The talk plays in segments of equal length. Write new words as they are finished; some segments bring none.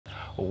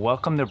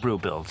Welcome to Brew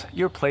Builds,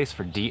 your place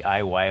for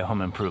DIY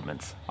home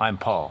improvements. I'm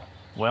Paul.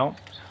 Well,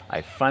 I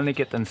finally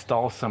get to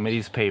install some of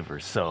these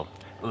pavers, so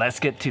let's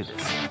get to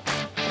this.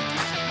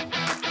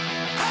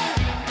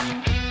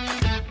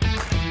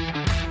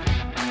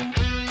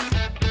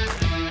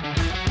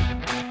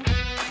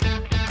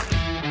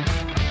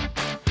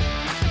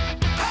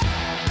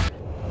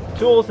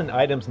 Tools and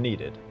items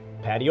needed: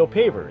 patio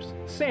pavers,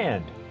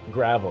 sand,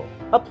 gravel,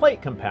 a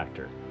plate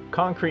compactor,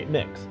 concrete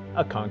mix,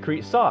 a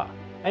concrete saw,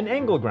 an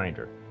angle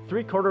grinder,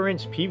 3/4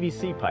 inch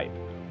PVC pipe,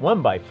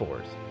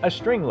 1x4s, a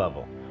string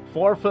level,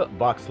 4-foot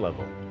box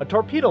level, a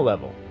torpedo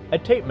level, a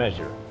tape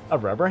measure, a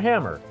rubber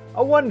hammer,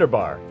 a wonder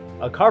bar,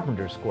 a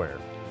carpenter square,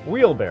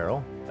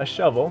 wheelbarrow, a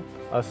shovel,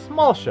 a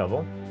small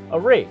shovel, a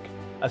rake,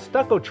 a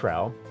stucco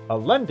trowel, a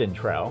London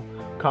trowel,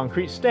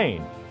 concrete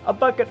stain, a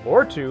bucket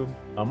or two,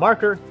 a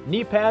marker,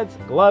 knee pads,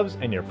 gloves,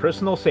 and your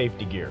personal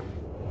safety gear.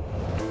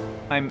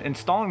 I'm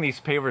installing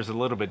these pavers a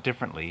little bit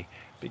differently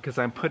because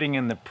I'm putting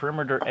in the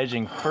perimeter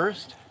edging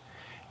first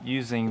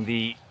using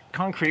the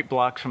concrete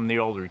blocks from the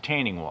old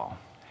retaining wall.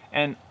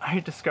 And I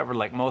discovered,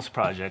 like most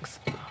projects,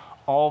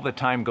 all the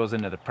time goes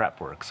into the prep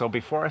work. So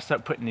before I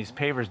start putting these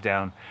pavers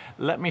down,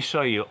 let me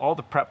show you all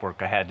the prep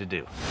work I had to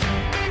do.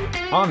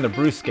 On the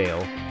brew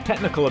scale,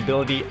 technical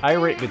ability, I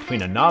rate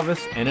between a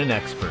novice and an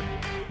expert.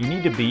 You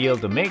need to be able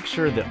to make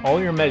sure that all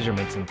your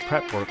measurements and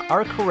prep work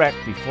are correct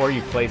before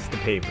you place the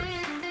pavers.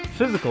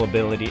 Physical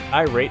ability,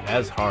 I rate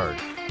as hard.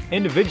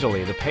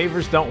 Individually, the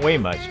pavers don't weigh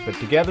much, but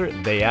together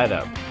they add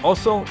up.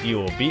 Also, you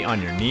will be on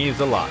your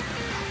knees a lot.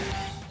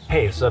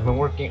 Hey, so I've been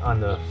working on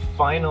the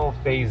final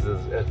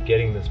phases of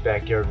getting this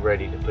backyard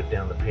ready to put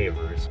down the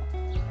pavers.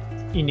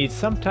 You need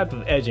some type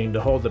of edging to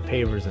hold the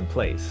pavers in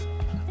place.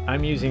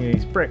 I'm using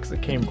these bricks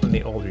that came from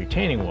the old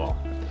retaining wall.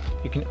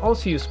 You can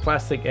also use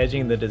plastic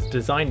edging that is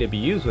designed to be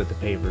used with the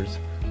pavers,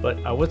 but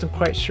I wasn't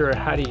quite sure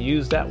how to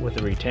use that with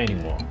the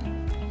retaining wall.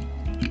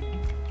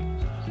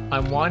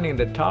 I'm wanting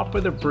the top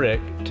of the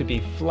brick to be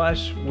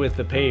flush with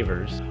the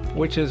pavers,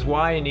 which is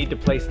why I need to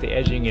place the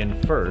edging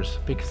in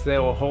first, because they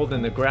will hold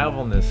in the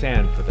gravel and the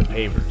sand for the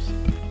pavers.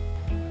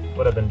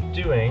 What I've been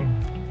doing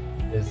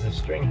is the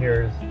string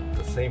here is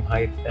the same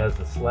height as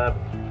the slab.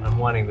 I'm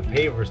wanting the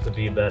pavers to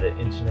be about 1.5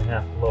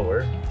 inches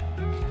lower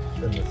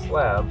than the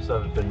slab,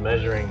 so I've been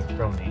measuring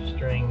from the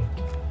string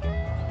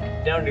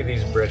down to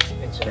these bricks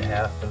 1.5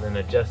 inches and then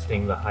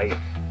adjusting the height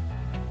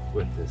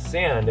with the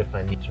sand if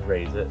I need to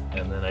raise it,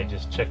 and then I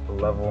just check the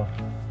level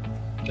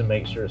to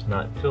make sure it's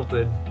not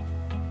tilted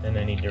in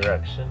any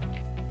direction.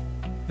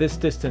 This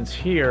distance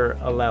here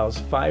allows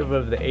 5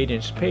 of the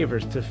 8-inch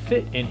pavers to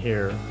fit in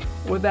here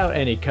without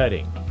any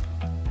cutting.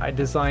 I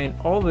designed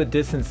all the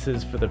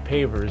distances for the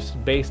pavers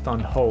based on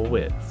hole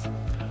widths.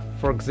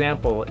 For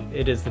example,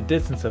 it is the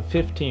distance of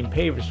 15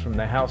 pavers from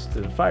the house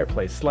to the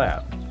fireplace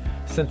slab.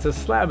 Since the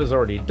slab is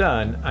already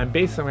done, I'm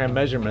basing my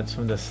measurements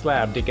from the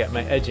slab to get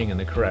my edging in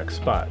the correct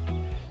spot.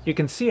 You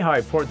can see how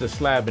I poured the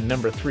slab in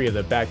number 3 of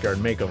the Backyard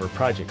Makeover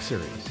project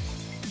series.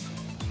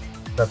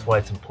 That's why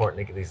it's important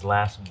to get these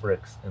last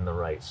bricks in the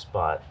right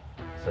spot,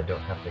 so I don't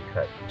have to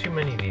cut too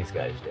many of these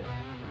guys down.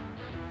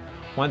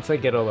 Once I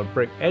get all the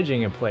brick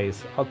edging in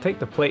place, I'll take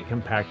the plate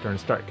compactor and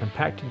start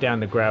compacting down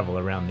the gravel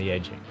around the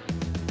edging.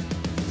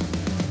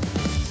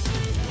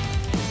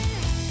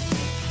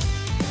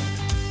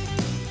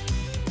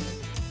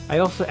 I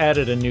also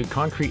added a new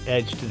concrete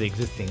edge to the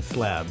existing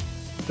slab.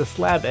 The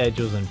slab edge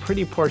was in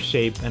pretty poor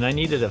shape and I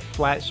needed a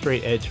flat,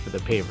 straight edge for the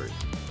pavers.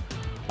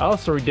 I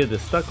also redid the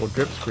stucco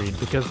drip screed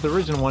because the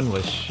original one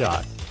was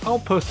shot. I'll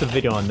post a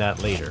video on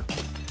that later.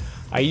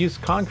 I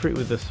used concrete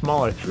with a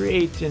smaller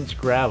 3/8 inch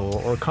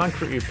gravel or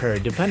concrete repair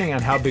depending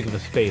on how big of a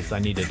space I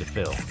needed to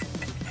fill.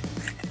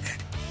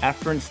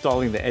 After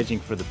installing the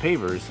edging for the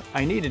pavers,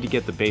 I needed to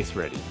get the base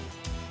ready.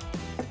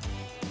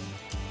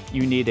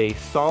 You need a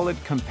solid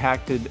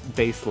compacted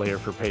base layer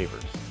for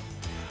pavers.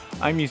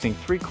 I'm using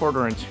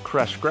 3/4 inch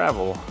crushed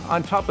gravel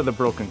on top of the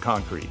broken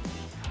concrete.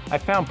 I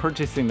found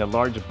purchasing the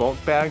large bulk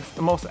bags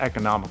the most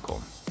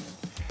economical.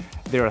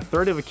 They're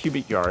 1/3 of a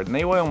cubic yard and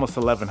they weigh almost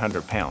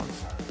 1,100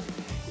 pounds.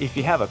 If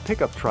you have a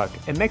pickup truck,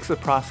 it makes the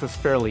process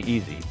fairly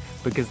easy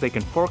because they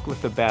can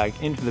forklift the bag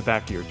into the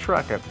back of your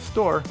truck at the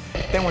store.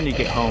 Then when you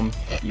get home,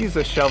 use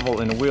a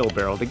shovel and a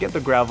wheelbarrow to get the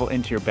gravel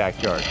into your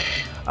backyard.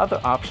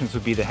 Other options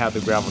would be to have the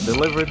gravel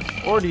delivered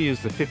or to use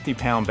the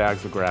 50-pound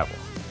bags of gravel.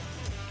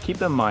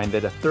 Keep in mind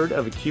that 1/3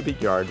 of a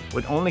cubic yard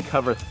would only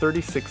cover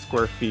 36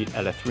 square feet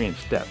at a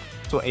 3-inch depth.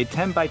 So a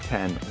 10 by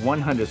 10,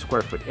 100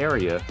 square foot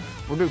area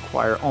would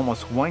require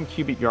almost 1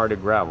 cubic yard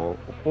of gravel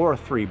or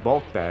 3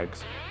 bulk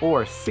bags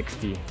or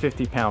 60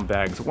 50-pound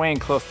bags weighing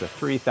close to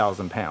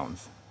 3,000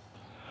 pounds.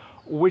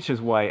 Which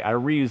is why I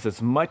reused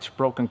as much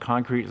broken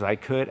concrete as I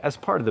could as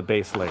part of the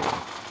base layer.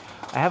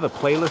 I have a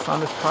playlist on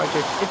this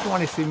project if you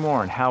want to see more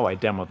on how I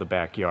demoed the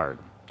backyard.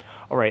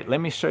 Alright, let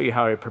me show you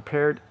how I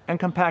prepared and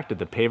compacted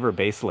the paver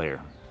base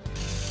layer.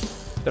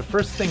 The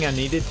first thing I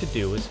needed to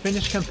do was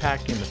finish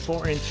compacting the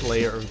 4-inch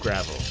layer of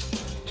gravel.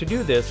 To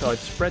do this, I would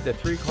spread the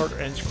 3/4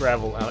 inch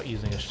gravel out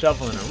using a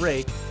shovel and a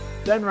rake,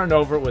 then run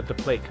over it with the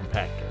plate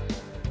compactor.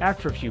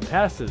 After a few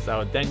passes, I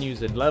would then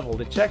use a level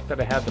to check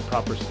that I had the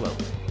proper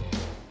slope.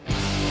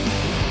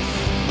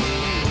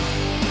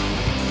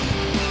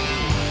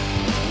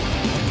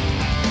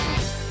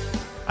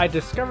 I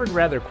discovered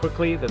rather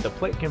quickly that the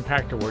plate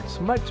compactor works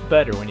much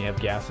better when you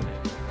have gas in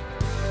it.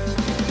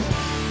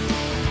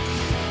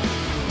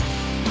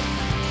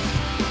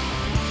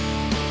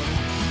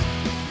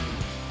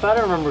 I thought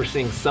I remember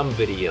seeing some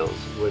videos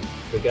where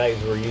the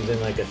guys were using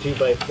like a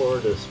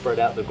 2x4 to spread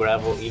out the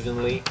gravel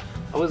evenly.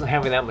 I wasn't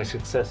having that much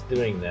success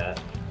doing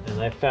that,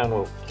 and I found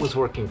what was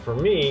working for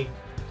me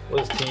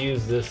was to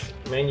use this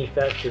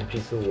manufactured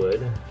piece of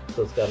wood.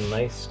 So it's got a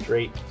nice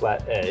straight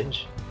flat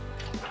edge,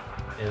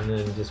 and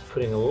then just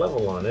putting a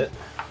level on it.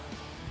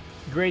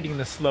 Grading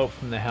the slope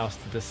from the house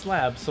to the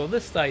slab, so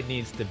this side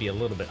needs to be a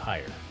little bit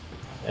higher.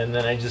 And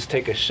then I just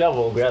take a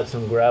shovel, grab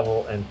some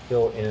gravel, and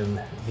fill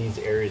in these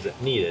areas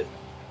that need it.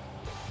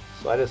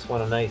 So I just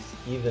want a nice,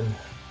 even,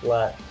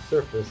 flat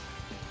surface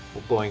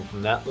going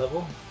from that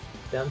level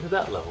down to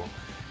that level.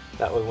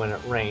 That way when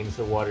it rains,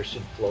 the water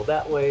should flow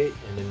that way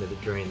and into the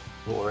drain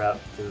or out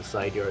to the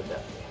side yard that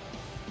way.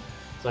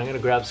 So I'm going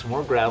to grab some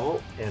more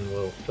gravel and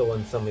we'll fill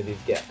in some of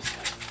these gaps.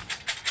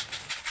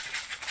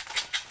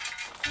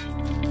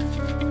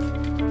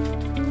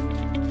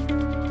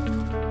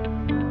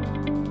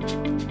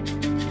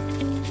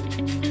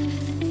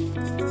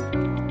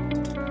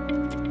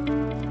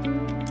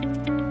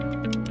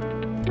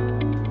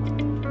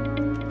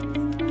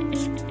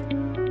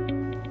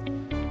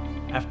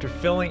 After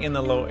filling in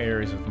the low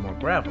areas with more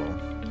gravel,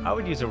 I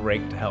would use a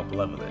rake to help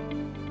level it.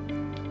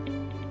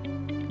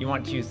 You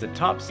want to use the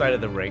top side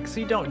of the rake so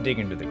you don't dig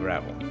into the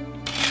gravel.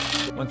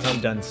 Once I'm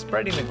done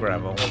spreading the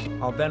gravel,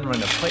 I'll then run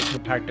a plate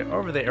compactor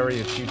over the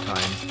area a few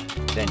times,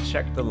 then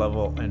check the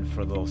level and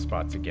for little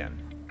spots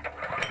again.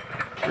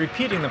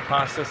 Repeating the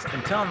process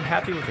until I'm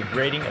happy with the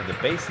grading of the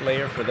base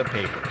layer for the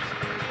pavers.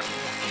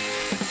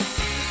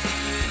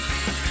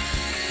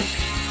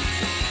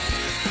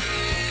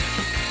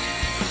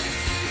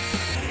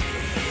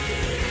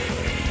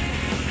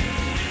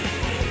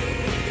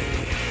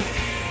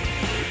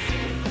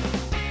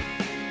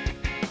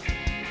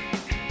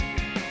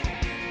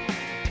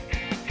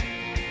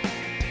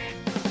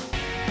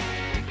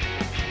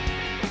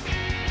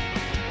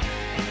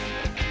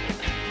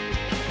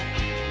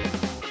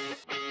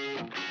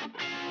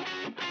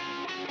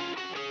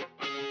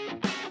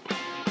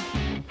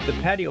 The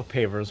patio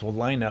pavers will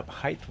line up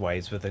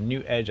height-wise with a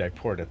new edge I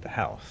poured at the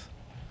house.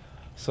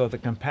 So the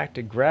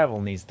compacted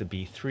gravel needs to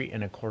be 3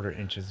 1/4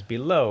 inches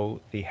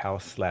below the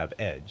house slab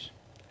edge.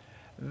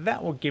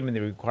 That will give me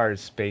the required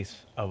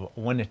space of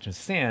 1 inch of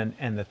sand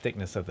and the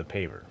thickness of the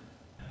paver.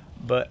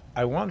 But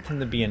I want them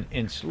to be an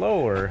inch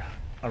lower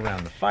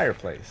around the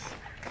fireplace.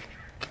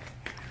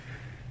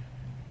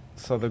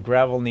 So the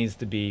gravel needs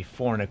to be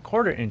 4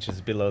 1/4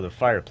 inches below the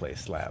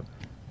fireplace slab.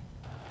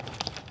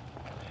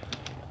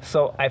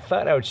 So I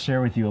thought I would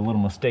share with you a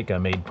little mistake I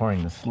made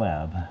pouring the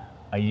slab.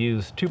 I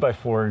used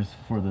 2x4s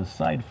for the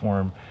side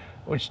form,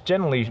 which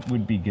generally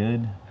would be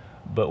good,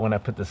 but when I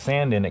put the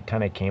sand in, it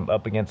kind of came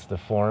up against the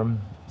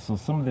form. So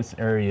some of this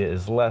area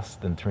is less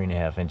than 3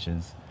 1/2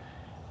 inches.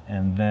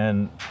 And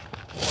then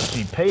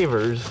the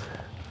pavers,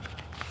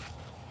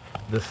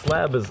 the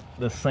slab is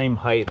the same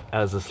height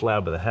as the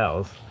slab of the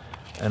house,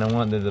 and I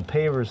wanted the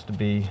pavers to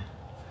be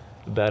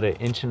about 1.5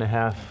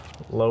 inches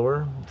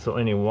lower, so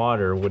any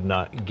water would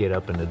not get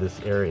up into this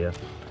area.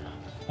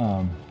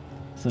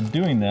 So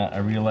doing that, I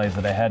realized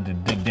that I had to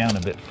dig down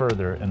a bit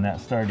further, and that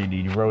started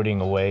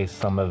eroding away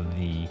some of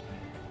the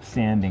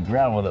sand and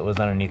gravel that was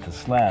underneath the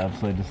slab,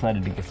 so I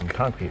decided to get some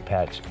concrete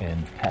patch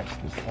and patch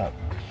this up.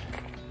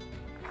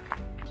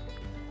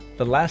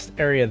 The last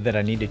area that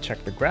I need to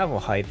check the gravel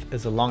height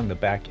is along the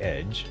back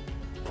edge.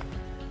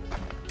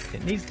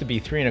 It needs to be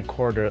 3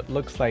 1/4, it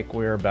looks like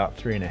we're about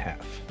 3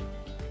 1/2.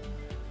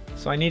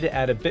 So I need to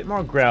add a bit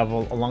more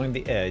gravel along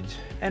the edge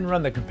and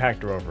run the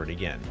compactor over it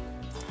again.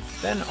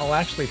 Then I'll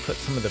actually put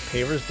some of the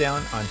pavers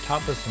down on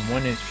top of some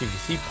 1 inch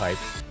PVC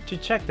pipes to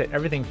check that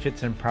everything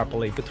fits in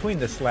properly between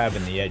the slab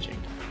and the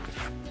edging.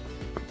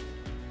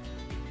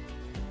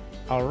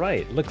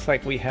 Alright, looks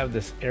like we have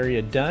this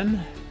area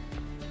done.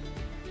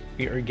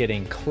 We are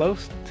getting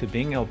close to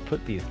being able to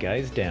put these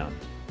guys down.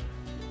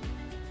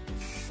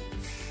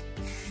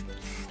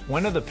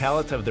 One of the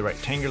pallets of the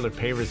rectangular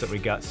pavers that we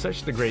got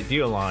such a great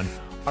deal on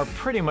are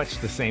pretty much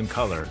the same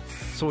color,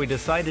 so we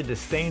decided to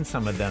stain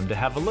some of them to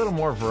have a little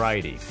more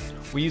variety.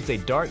 We used a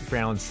dark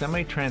brown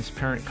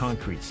semi-transparent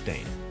concrete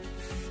stain.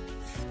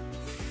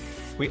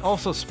 We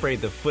also sprayed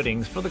the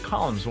footings for the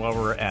columns while we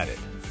were at it.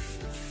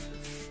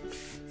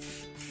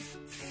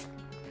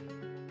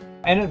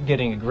 I ended up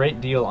getting a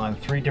great deal on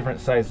 3 different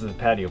sizes of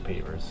patio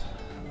pavers.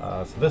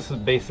 So this is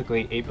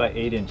basically 8 by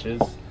 8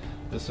 inches,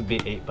 this would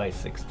be 8 by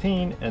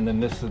 16, and then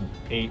this is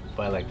 8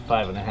 by like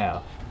 5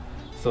 1/2.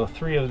 So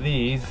 3 of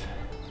these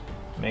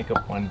make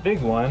up one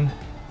big one,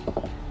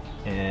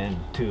 and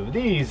 2 of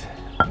these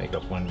make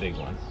up one big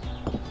one.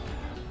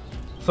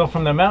 So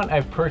from the amount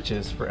I've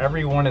purchased, for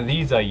every one of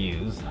these I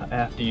use, I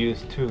have to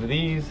use 2 of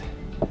these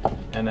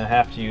and I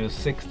have to use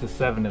 6 to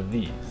 7 of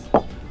these.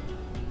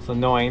 So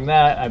knowing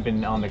that, I've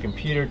been on the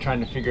computer trying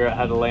to figure out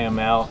how to lay them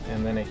out,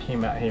 and then I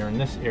came out here in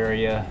this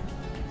area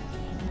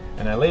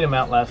and I laid them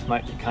out last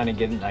night to kind of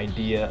get an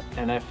idea,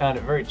 and I found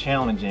it very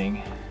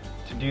challenging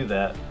to do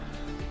that.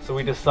 So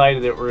we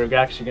decided that we're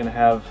actually going to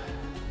have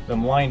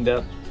them lined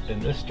up in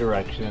this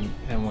direction,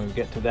 and when we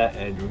get to that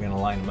edge we're going to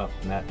line them up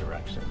in that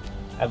direction.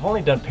 I've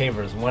only done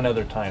pavers one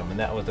other time, and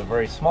that was a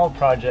very small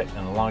project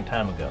and a long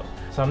time ago.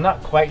 So I'm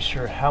not quite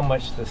sure how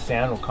much the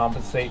sand will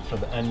compensate for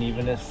the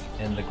unevenness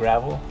in the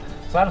gravel.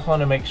 So I just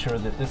want to make sure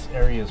that this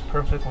area is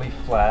perfectly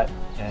flat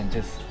and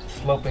just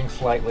sloping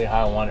slightly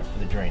how I want it for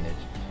the drainage.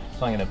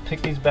 So I'm going to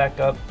pick these back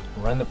up,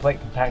 run the plate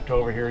compactor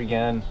over here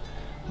again,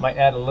 might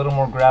add a little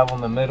more gravel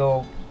in the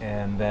middle,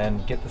 and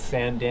then get the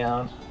sand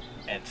down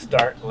and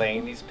start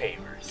laying these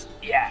pavers.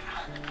 Yeah!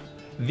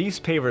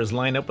 These pavers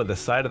line up with the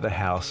side of the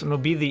house and will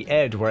be the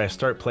edge where I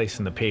start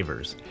placing the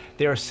pavers.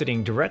 They are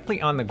sitting directly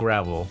on the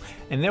gravel,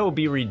 and they will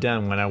be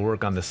redone when I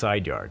work on the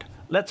side yard.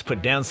 Let's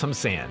put down some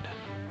sand.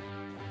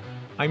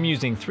 I'm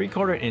using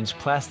 3/4 inch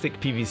plastic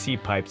PVC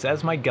pipes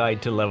as my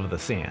guide to level the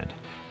sand.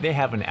 They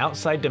have an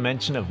outside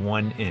dimension of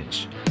 1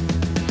 inch.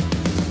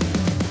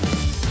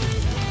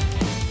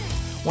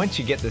 Once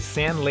you get the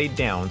sand laid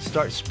down,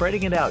 start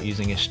spreading it out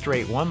using a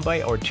straight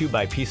 1x or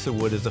 2x piece of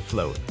wood as a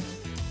float.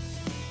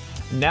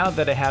 Now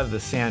that I have the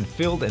sand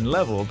filled and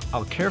leveled,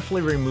 I'll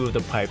carefully remove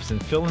the pipes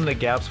and fill in the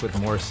gaps with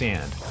more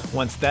sand.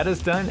 Once that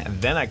is done,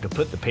 then I can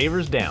put the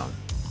pavers down.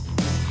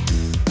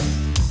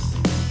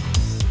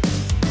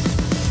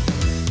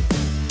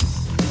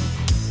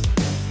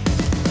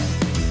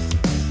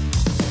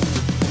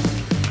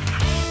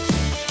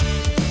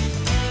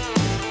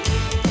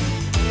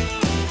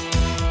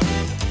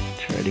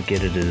 Try to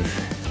get it as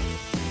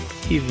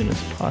even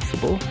as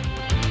possible.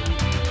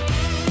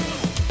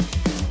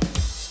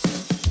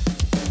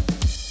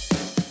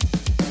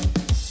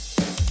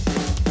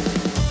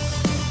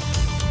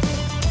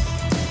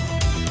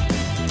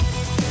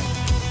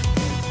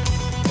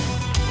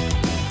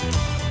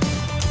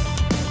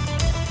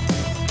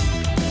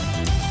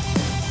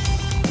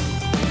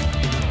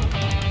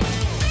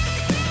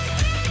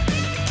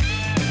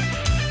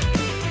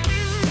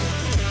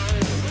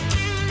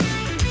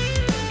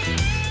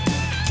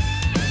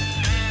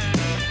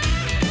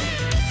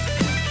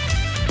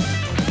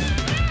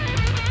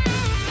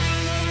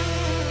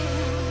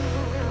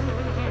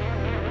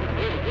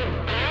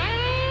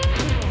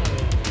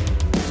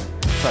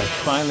 So I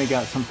finally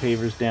got some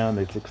pavers down.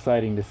 It's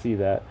exciting to see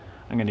that.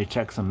 I'm going to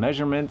check some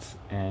measurements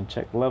and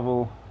check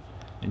level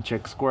and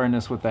check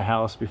squareness with the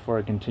house before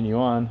I continue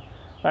on.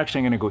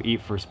 Actually, I'm going to go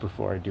eat first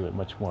before I do it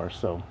much more,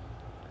 so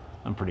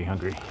I'm pretty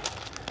hungry.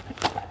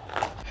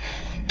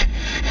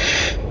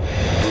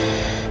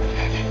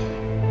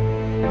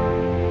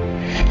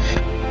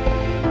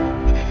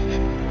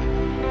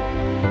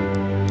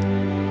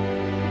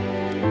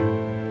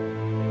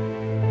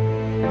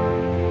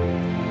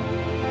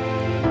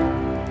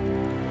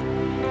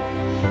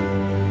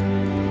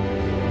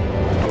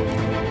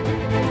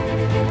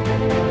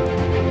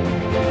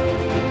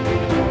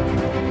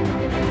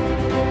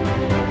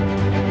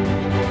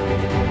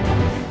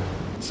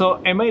 So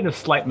I made a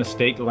slight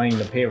mistake laying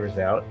the pavers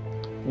out.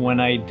 When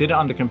I did it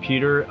on the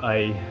computer,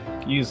 I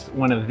used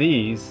one of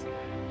these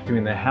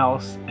between the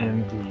house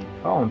and the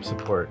column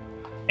support.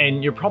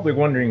 And you're probably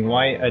wondering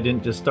why I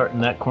didn't just start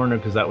in that corner,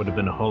 because that would have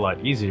been a whole lot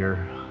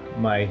easier.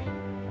 My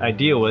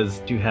idea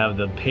was to have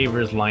the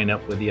pavers line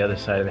up with the other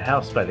side of the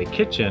house by the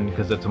kitchen,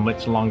 because it's a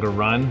much longer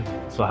run,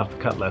 so I'll have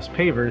to cut less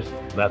pavers.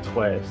 That's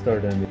why I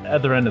started on the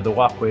other end of the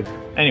walkway.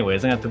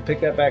 Anyways, I have to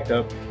pick that back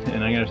up,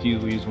 and I'm going to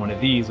use one of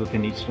these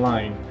within each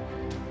line.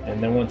 And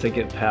then once I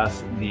get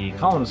past the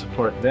column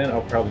support, then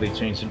I'll probably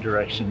change the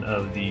direction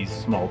of these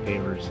small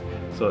pavers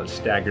so it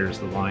staggers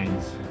the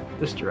lines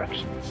this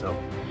direction. So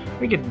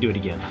we get to do it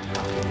again.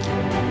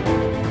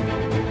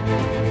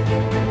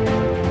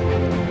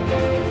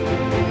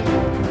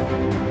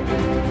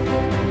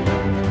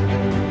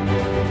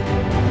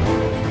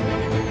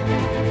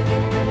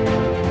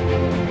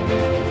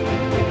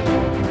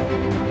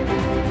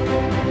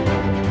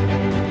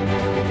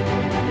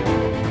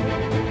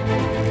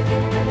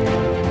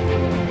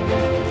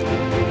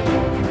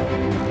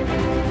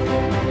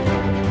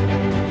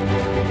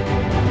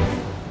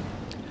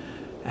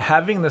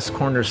 Having this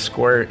corner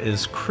square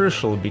is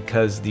crucial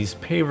because these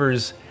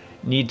pavers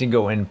need to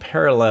go in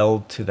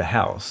parallel to the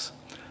house.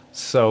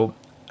 So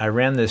I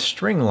ran this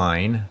string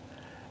line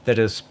that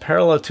is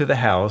parallel to the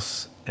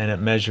house, and it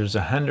measures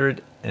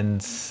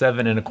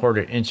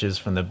 107¼ inches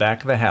from the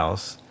back of the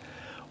house,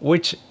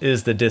 which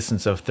is the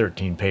distance of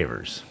 13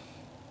 pavers.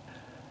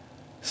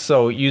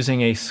 So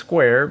using a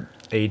square,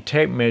 a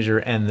tape measure,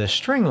 and the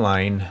string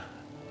line,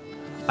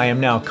 I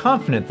am now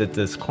confident that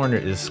this corner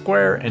is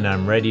square, and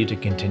I'm ready to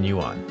continue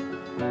on.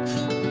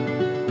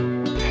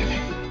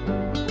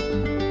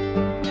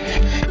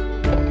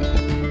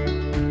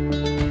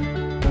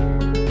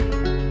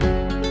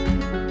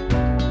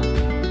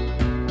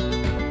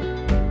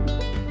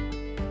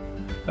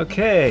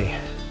 Okay,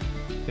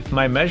 if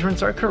my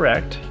measurements are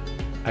correct,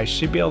 I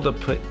should be able to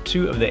put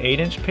 2 of the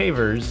 8-inch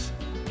pavers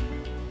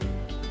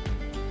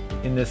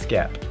in this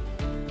gap.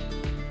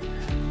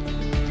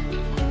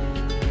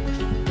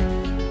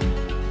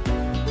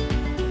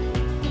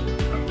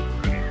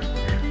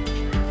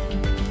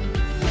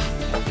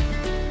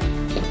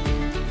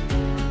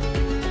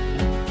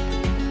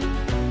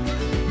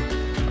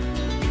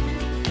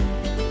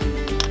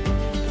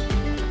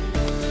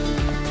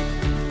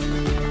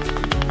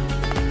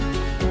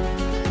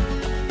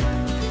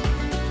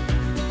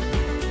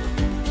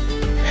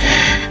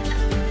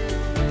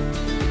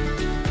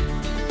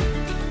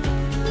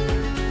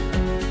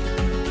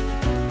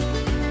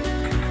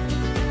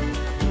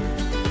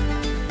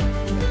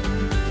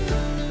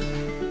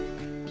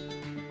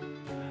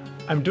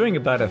 I'm doing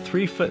about a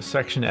 3-foot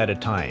section at a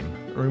time,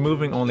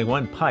 removing only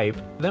one pipe,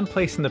 then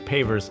placing the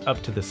pavers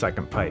up to the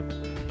second pipe,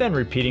 then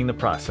repeating the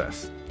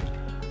process.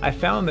 I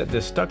found that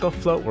this stucco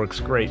float works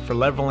great for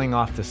leveling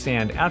off the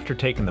sand after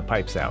taking the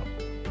pipes out.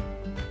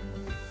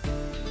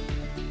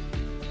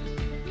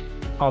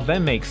 I'll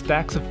then make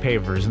stacks of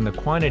pavers in the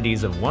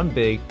quantities of 1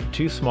 big,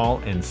 2 small,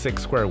 and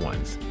 6 square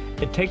ones.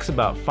 It takes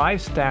about 5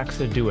 stacks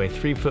to do a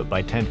 3-foot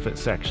by 10-foot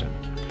section.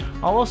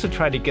 I'll also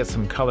try to get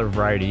some color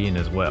variety in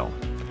as well.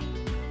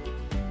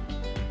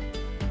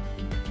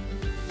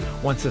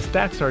 Once the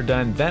stacks are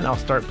done, then I'll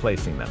start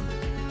placing them.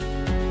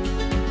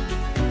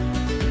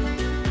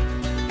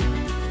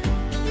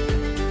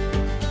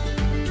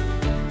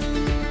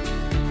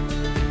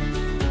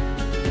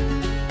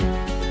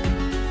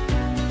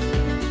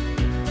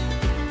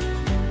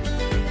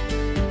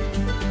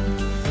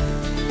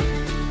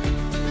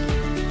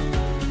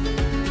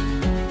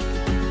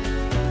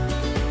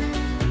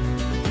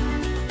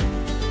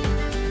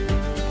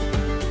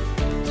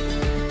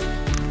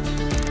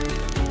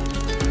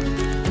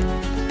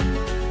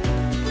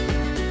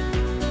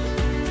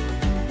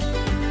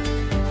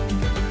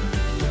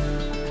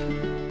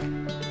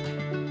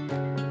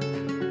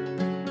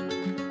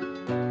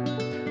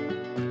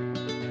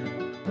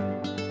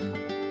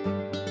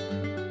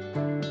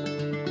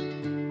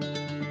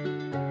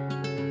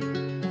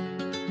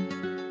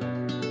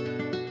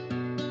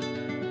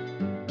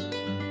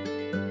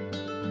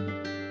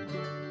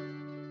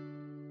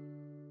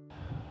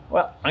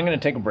 Well, I'm going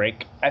to take a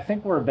break. I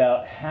think we're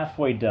about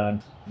halfway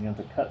done. I'm going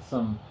to have to cut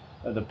some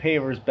of the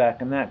pavers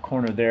back in that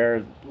corner there,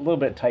 a little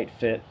bit tight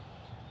fit.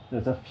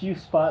 There's a few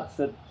spots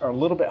that are a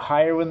little bit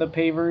higher than the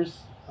pavers,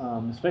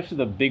 especially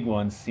the big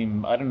ones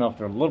seem, I don't know if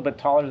they're a little bit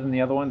taller than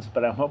the other ones,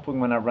 but I'm hoping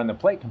when I run the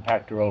plate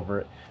compactor over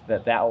it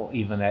that will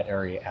even that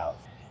area out.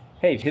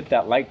 Hey, hit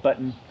that like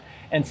button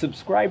and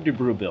subscribe to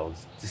Brew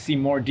Builds to see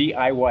more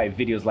DIY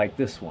videos like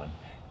this one.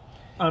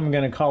 I'm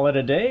going to call it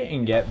a day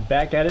and get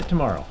back at it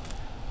tomorrow.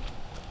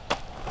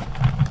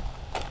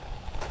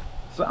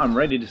 So I'm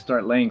ready to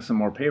start laying some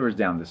more pavers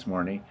down this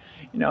morning.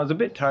 You know, I was a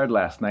bit tired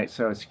last night,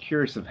 so I was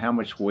curious of how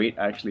much weight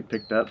I actually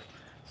picked up.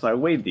 So I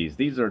weighed these.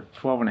 These are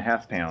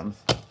 12.5 pounds.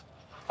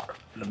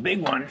 The big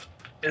one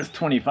is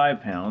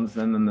 25 pounds,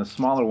 and then the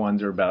smaller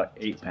ones are about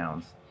 8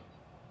 pounds.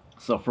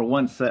 So for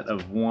one set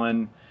of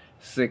 1,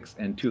 6,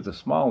 and 2 of the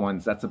small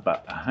ones, that's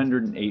about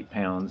 108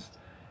 pounds.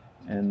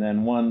 And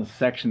then one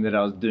section that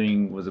I was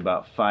doing was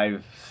about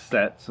 5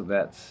 sets, so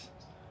that's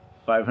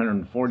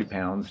 540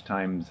 pounds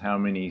times how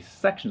many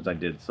sections I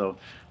did. So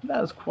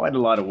that was quite a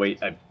lot of weight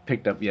I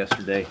picked up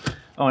yesterday.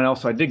 Oh, and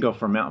also I did go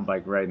for a mountain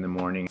bike ride in the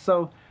morning,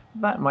 so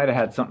that might have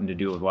had something to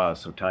do with why I was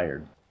so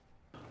tired.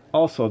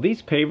 Also,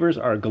 these pavers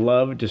are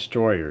glove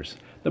destroyers.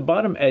 The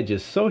bottom edge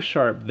is so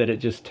sharp that it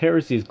just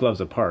tears these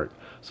gloves apart.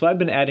 So I've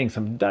been adding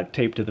some duct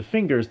tape to the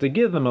fingers to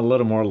give them a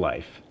little more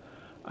life.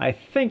 I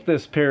think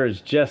this pair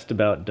is just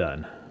about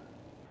done.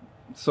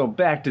 So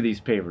back to these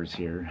pavers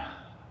here.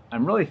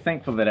 I'm really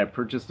thankful that I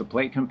purchased a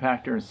plate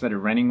compactor instead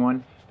of renting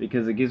one,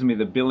 because it gives me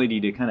the ability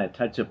to kind of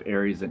touch up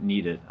areas that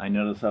need it. I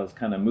noticed I was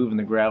kind of moving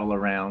the gravel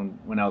around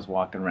when I was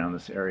walking around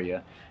this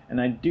area, and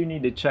I do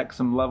need to check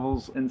some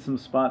levels in some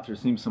spots. There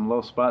seems some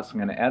low spots. I'm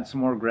going to add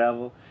some more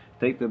gravel,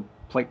 take the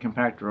plate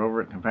compactor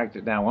over it, compact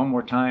it down one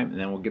more time, and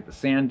then we'll get the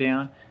sand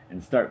down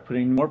and start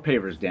putting more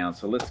pavers down.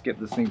 So let's get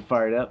this thing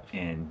fired up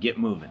and get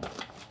moving.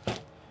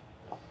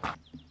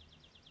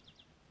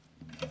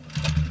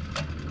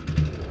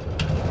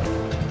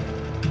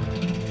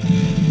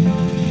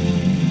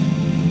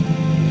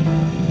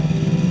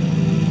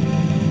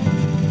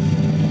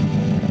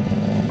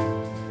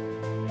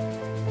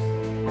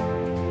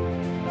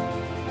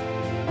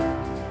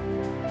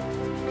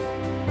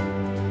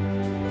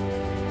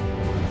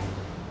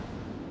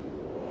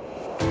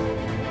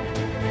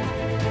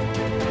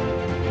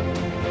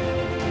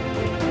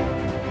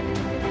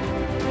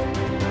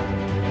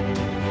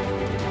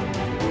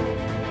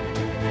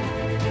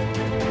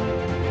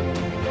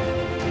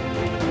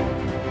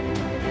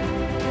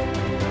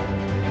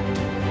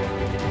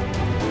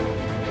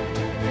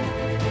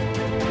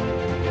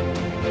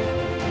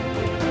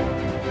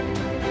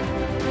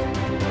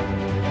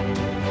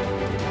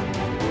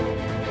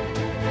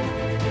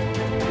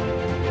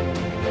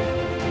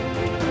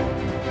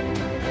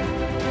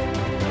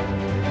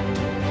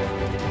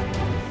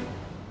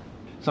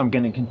 So I'm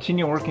going to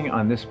continue working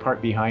on this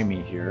part behind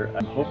me here.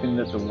 I'm hoping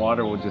that the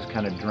water will just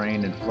kind of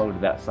drain and flow to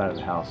that side of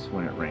the house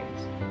when it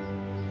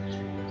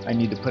rains. I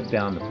need to put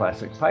down the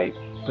plastic pipe,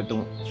 put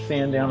the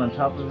sand down on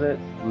top of it,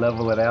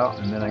 level it out,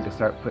 and then I can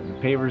start putting the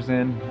pavers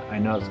in. I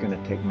know it's going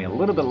to take me a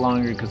little bit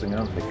longer because I'm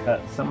going to have to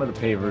cut some of the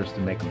pavers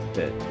to make them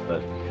fit,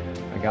 but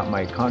I got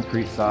my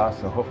concrete saw,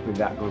 so hopefully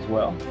that goes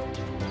well.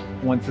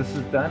 Once this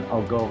is done,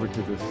 I'll go over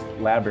to this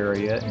lab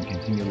area and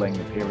continue laying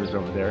the pavers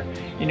over there.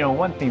 You know,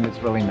 one thing that's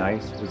really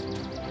nice is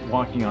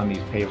walking on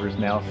these pavers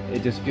now.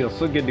 It just feels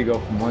so good to go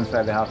from one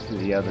side of the house to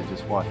the other,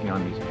 just walking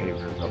on these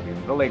pavers. I'll be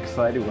really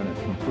excited when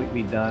it's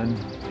completely done,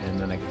 and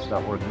then I can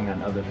start working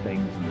on other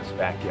things in this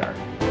backyard.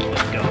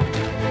 Let's go.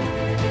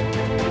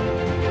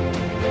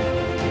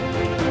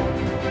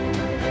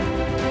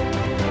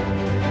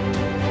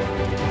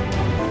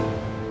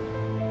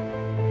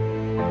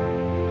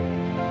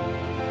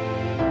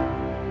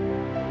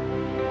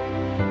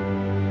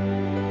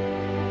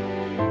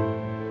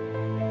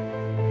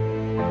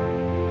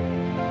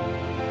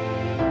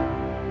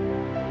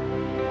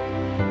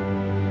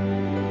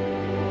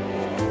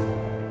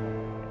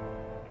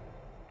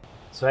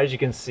 So as you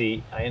can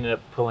see, I ended up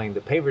pulling the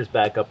pavers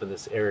back up in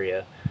this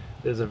area.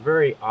 There's a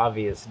very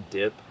obvious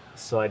dip,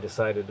 so I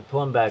decided to pull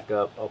them back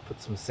up. I'll put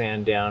some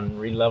sand down,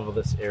 re-level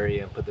this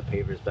area, and put the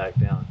pavers back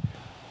down.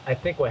 I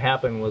think what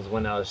happened was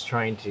when I was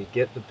trying to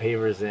get the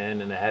pavers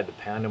in and I had to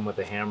pound them with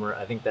a hammer,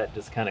 I think that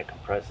just kind of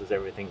compresses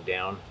everything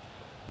down.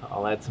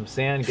 I'll add some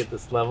sand, get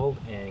this leveled,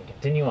 and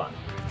continue on.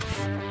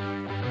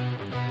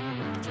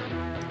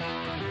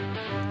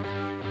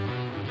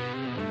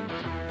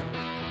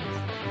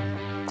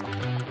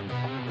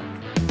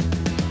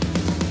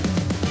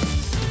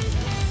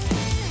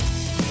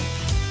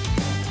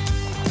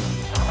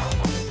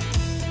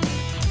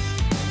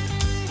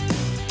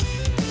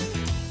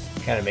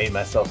 Kind of made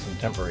myself some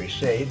temporary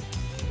shade.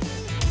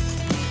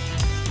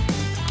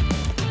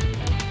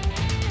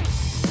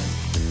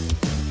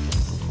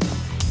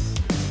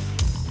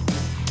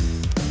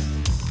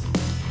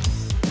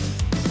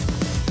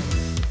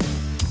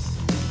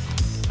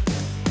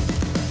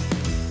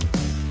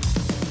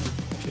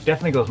 It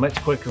definitely goes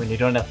much quicker when you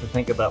don't have to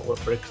think about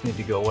what bricks need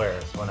to go where.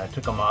 So when I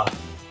took them off,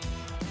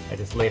 I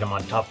just laid them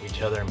on top of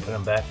each other and put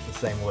them back the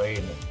same way,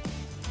 and it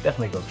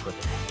definitely goes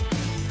quicker.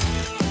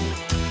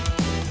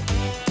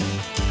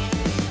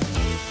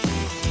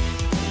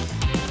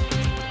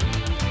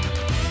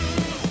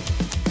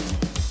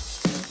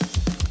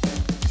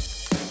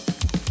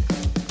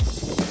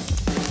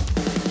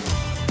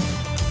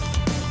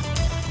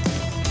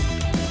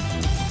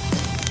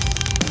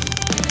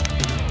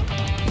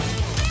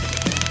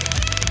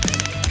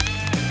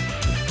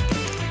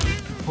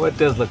 Well, it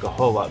does look a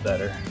whole lot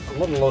better. A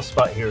little low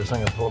spot here, so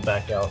I'm going to pull it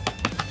back out,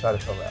 try to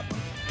fill that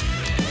one.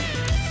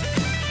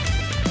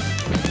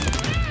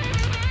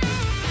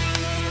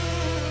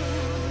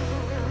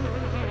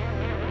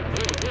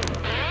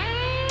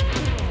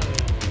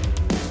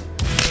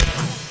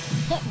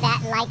 Hit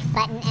that like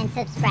button and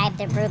subscribe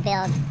to Brew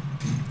Build.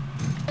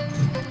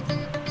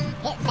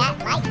 Hit that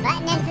like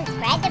button and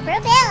subscribe to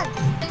Brew Build.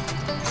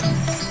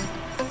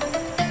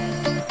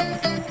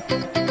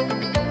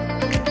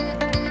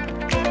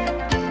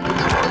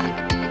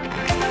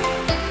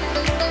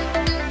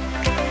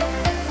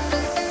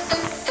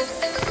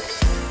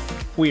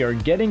 We are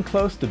getting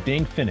close to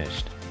being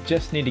finished.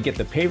 Just need to get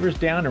the pavers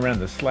down around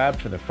the slab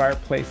for the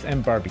fireplace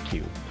and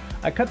barbecue.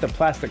 I cut the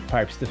plastic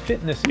pipes to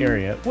fit in this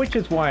area, which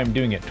is why I'm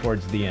doing it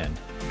towards the end.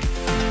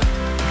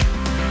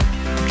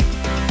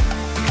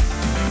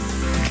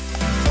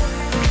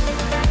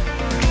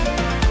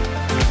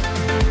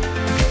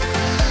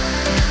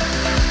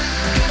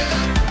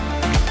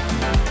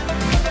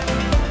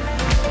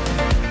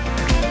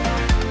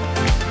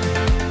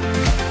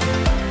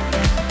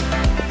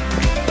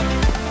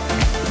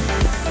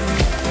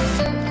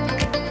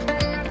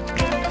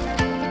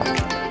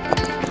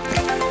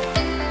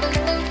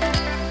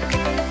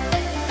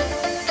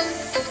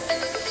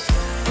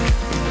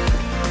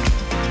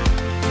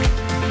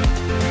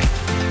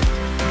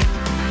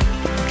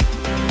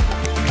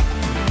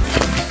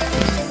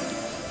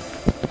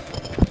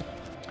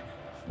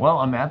 Well,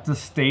 I'm at the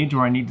stage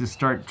where I need to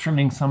start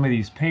trimming some of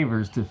these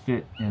pavers to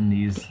fit in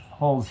these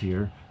holes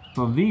here.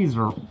 So these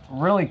are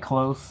really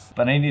close,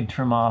 but I need to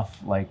trim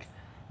off like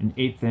an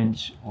 1/8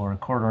 inch or a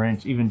 1/4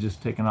 inch. Even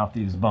just taking off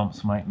these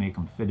bumps might make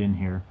them fit in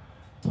here.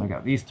 So I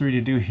got these 3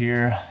 to do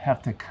here.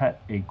 Have to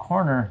cut a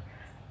corner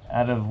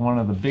out of one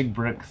of the big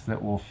bricks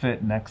that will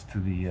fit next to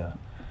the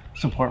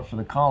support for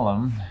the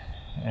column,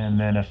 and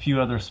then a few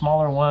other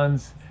smaller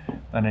ones.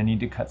 Then I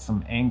need to cut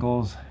some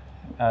angles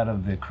out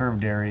of the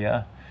curved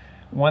area.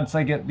 Once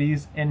I get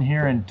these in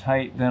here and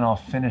tight, then I'll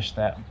finish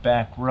that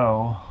back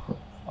row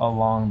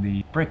along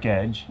the brick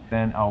edge.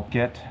 Then I'll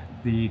get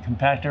the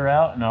compactor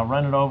out and I'll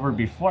run it over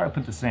before I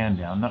put the sand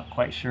down. Not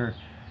quite sure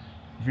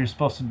if you're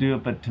supposed to do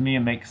it, but to me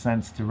it makes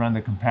sense to run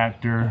the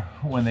compactor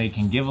when they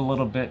can give a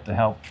little bit to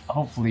help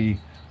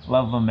hopefully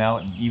level them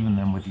out and even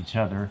them with each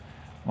other.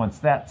 Once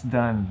that's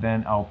done,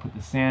 then I'll put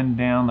the sand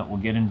down that will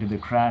get into the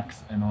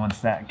cracks, and once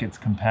that gets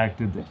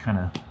compacted, that kind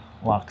of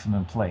locks them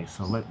in place.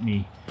 So let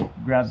me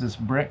grab this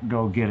brick,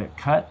 go get it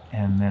cut,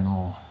 and then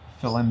we'll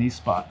fill in these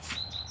spots.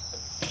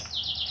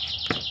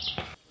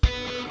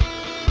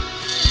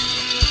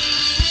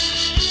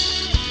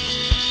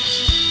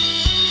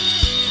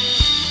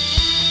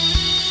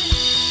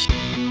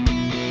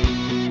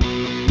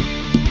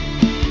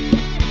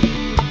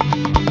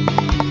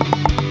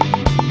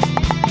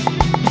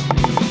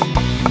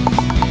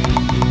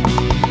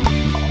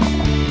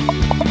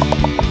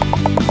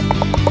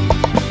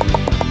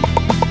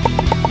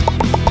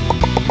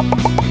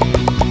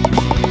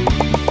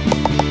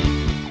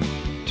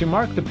 To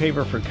mark the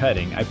paver for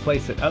cutting, I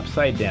place it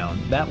upside down.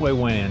 That way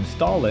when I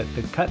install it,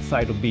 the cut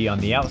side will be on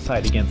the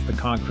outside against the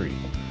concrete.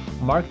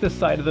 Mark the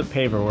side of the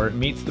paver where it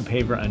meets the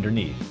paver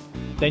underneath.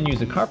 Then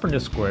use a carpenter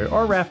square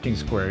or rafting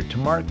square to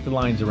mark the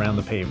lines around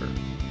the paver.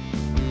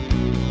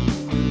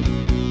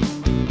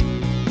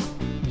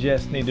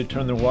 Just need to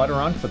turn the water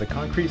on for the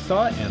concrete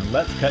saw, and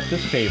let's cut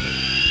this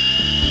paver.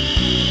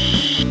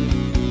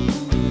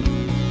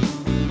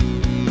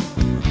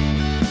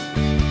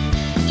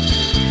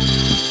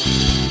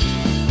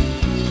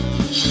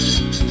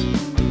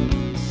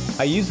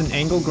 I use an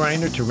angle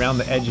grinder to round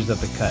the edges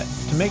of the cut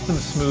to make them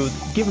smooth,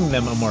 giving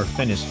them a more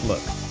finished look.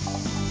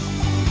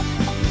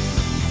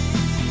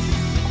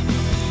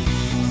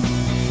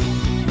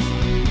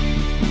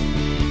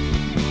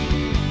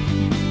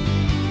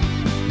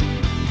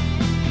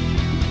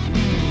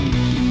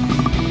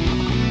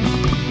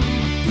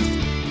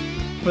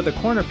 For the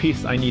corner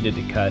piece I needed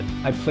to cut,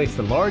 I placed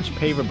a large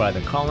paver by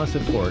the column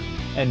support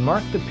and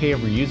marked the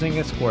paver using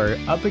a square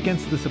up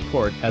against the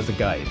support as a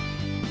guide.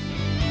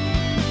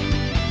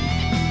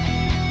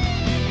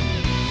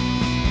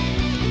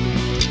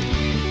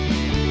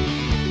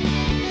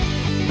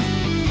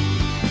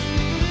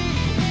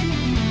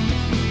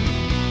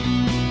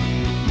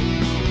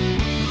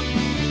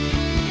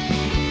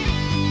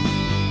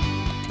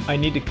 I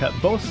need to cut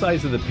both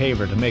sides of the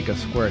paver to make a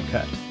square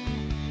cut.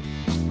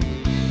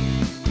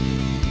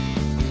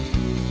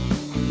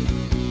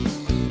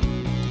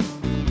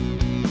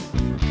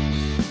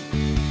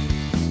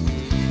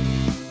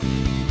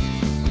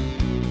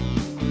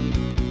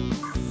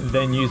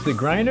 Then use the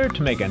grinder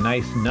to make a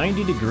nice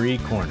 90-degree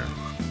corner.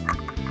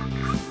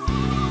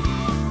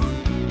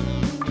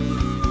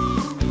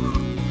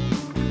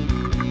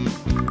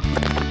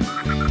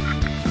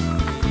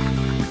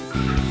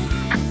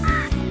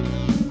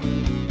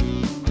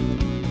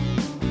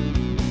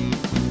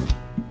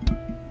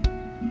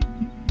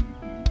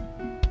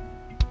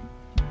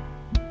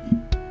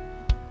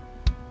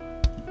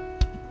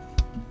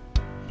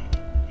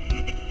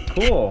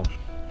 Cool!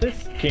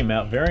 This came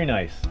out very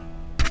nice.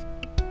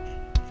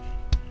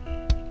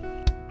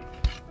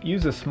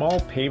 Use a small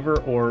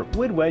paver or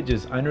wood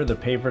wedges under the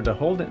paver to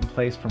hold it in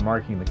place for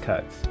marking the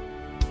cuts.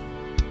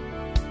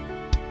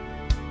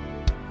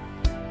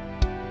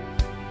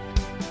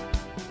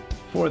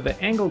 For the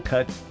angle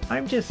cuts,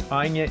 I'm just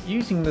eyeing it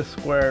using the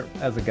square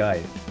as a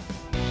guide.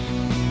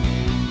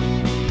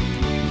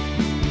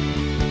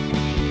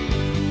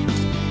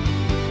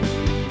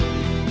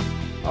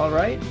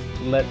 Alright,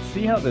 let's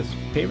see how this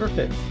paver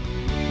fits.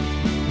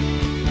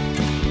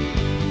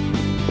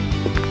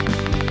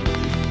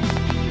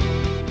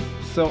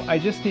 So I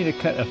just need to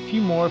cut a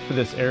few more for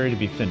this area to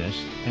be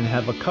finished, and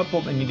have a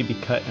couple that need to be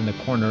cut in the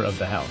corner of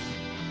the house.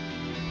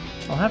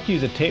 I'll have to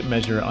use a tape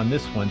measure on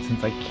this one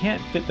since I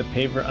can't fit the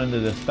paver under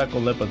the stucco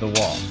lip of the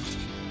wall.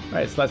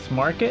 Alright, so let's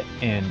mark it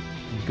and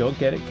go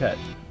get it cut.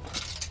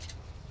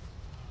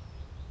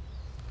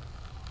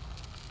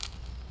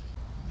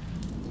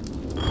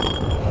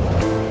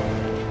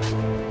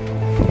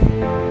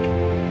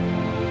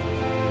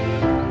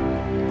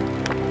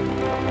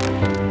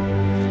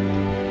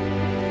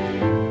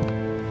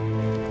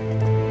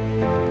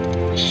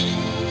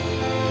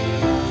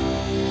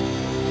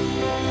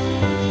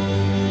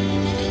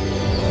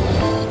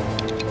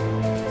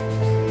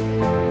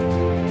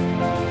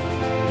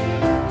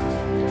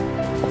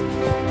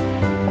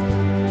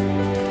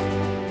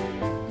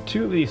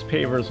 Two of these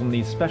pavers will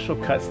need special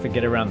cuts to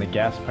get around the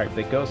gas pipe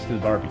that goes to the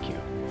barbecue.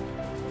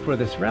 For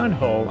this round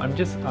hole, I'm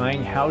just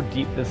eyeing how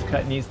deep this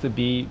cut needs to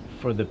be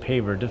for the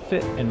paver to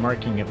fit and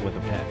marking it with a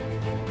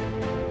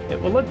pen.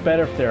 It will look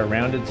better if they're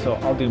rounded, so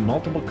I'll do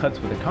multiple cuts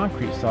with a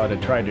concrete saw to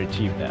try to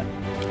achieve that.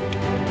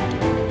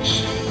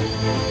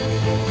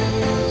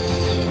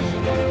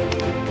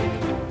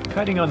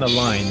 Cutting on the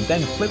line,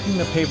 then flipping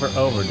the paver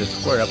over to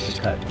square up the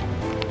cut.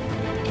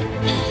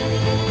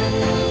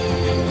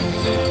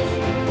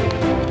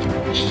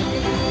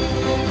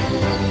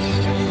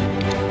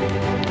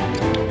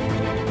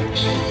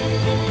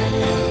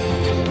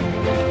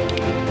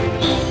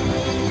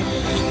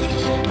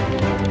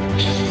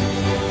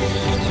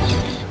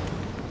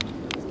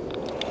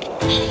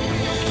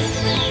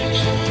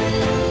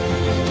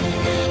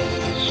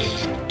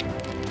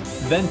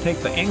 Then take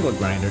the angle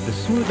grinder to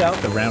smooth out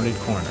the rounded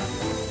corner.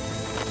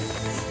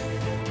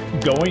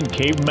 Going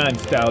caveman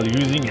style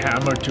using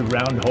hammer to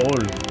round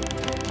hole.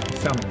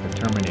 sound like the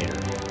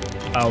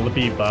Terminator. I'll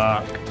be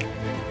back.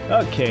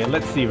 Okay,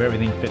 let's see if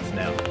everything fits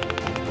now.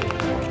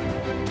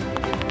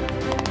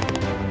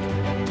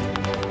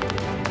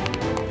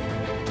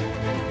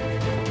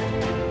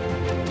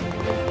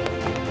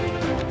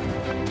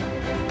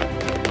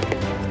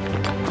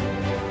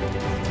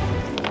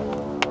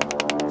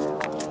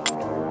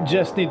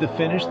 Just need to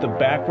finish the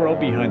back row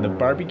behind the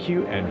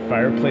barbecue and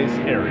fireplace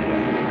area.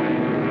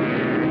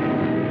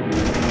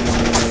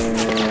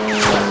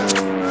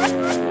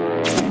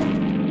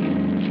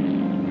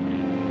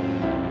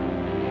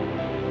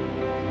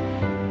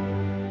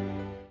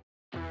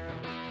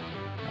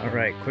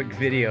 Alright, quick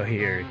video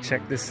here.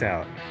 Check this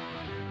out.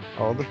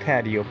 All the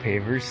patio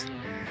pavers.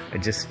 I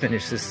just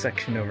finished this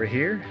section over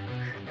here.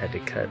 Had to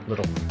cut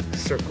little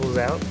circles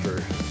out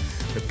for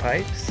the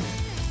pipes.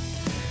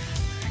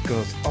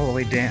 Goes all the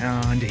way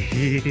down to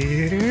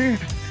here,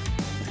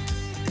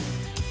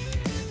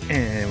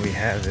 and we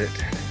have it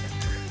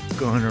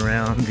going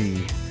around the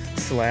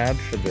slab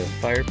for the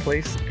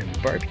fireplace and the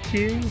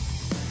barbecue.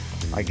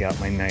 I got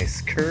my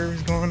nice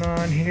curves going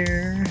on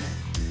here,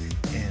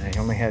 and I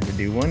only had to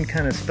do one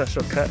kind of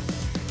special cut,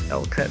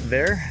 L cut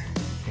there.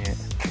 And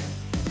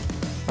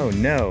oh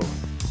no,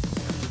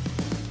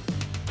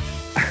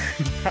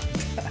 I'm not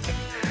done.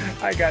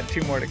 I got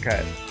 2 more to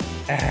cut.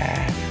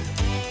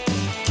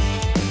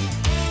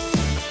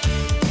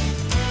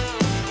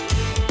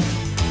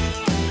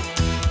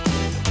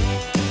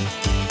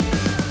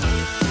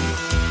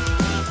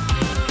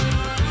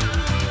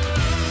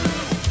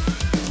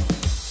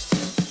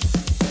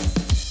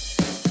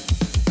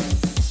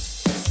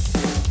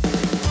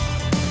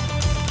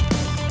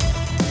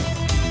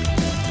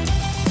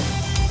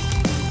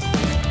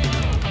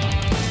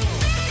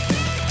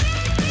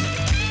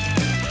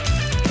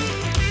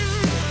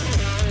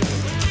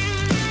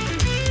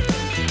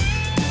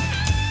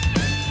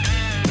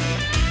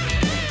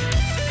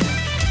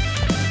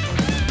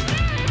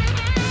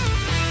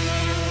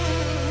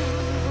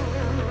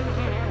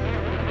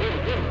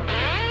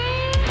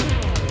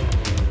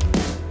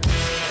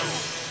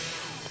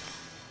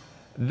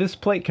 This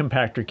plate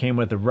compactor came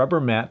with a rubber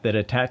mat that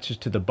attaches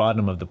to the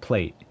bottom of the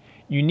plate.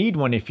 You need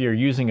one if you're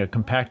using a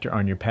compactor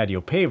on your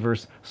patio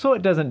pavers so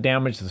it doesn't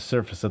damage the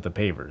surface of the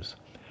pavers.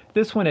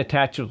 This one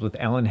attaches with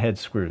Allen head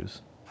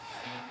screws.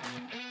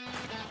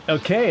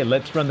 Okay,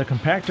 let's run the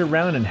compactor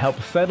around and help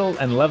settle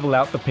and level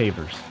out the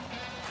pavers.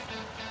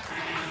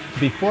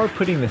 Before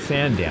putting the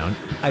sand down,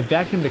 I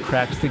vacuumed the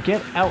cracks to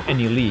get out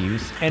any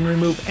leaves and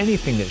remove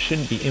anything that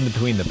shouldn't be in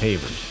between the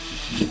pavers.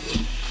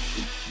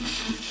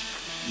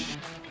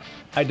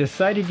 I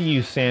decided to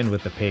use sand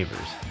with the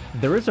pavers.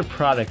 There is a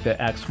product that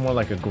acts more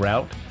like a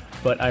grout,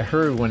 but I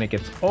heard when it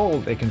gets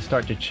old it can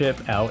start to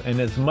chip out and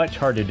is much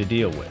harder to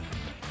deal with.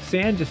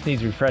 Sand just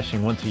needs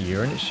refreshing once a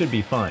year and it should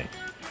be fine.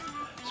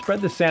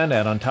 Spread the sand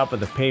out on top of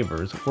the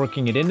pavers,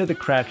 working it into the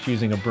cracks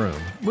using a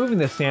broom, moving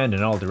the sand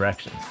in all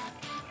directions.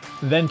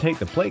 Then take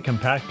the plate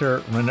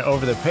compactor, run it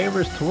over the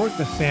pavers to work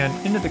the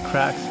sand into the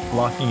cracks,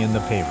 blocking in the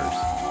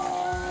pavers.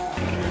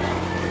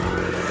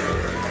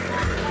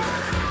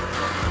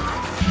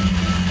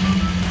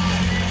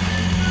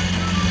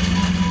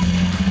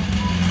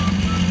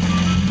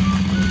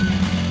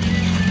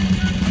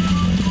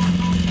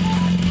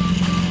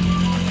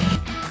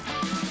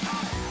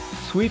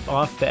 Sweep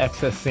off the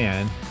excess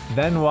sand,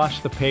 then wash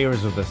the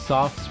pavers with a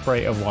soft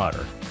spray of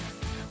water.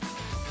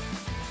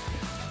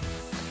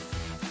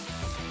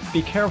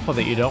 Be careful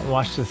that you don't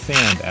wash the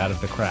sand out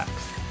of the cracks.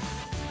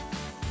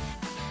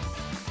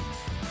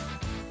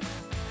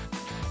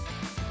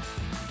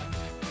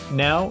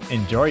 Now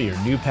enjoy your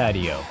new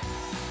patio.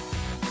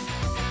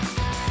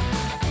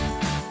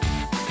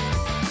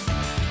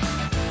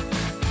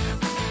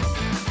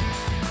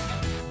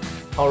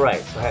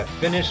 Alright, so I have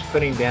finished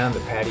putting down the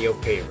patio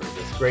pavers.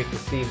 It's great to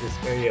see this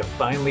area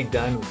finally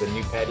done with the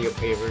new patio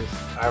pavers.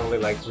 I really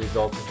like the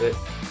results of it.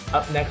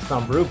 Up next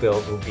on Brew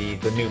Builds will be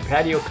the new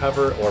patio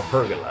cover or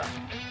pergola.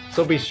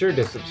 So be sure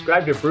to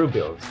subscribe to Brew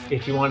Builds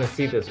if you want to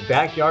see this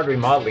backyard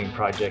remodeling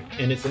project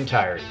in its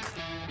entirety.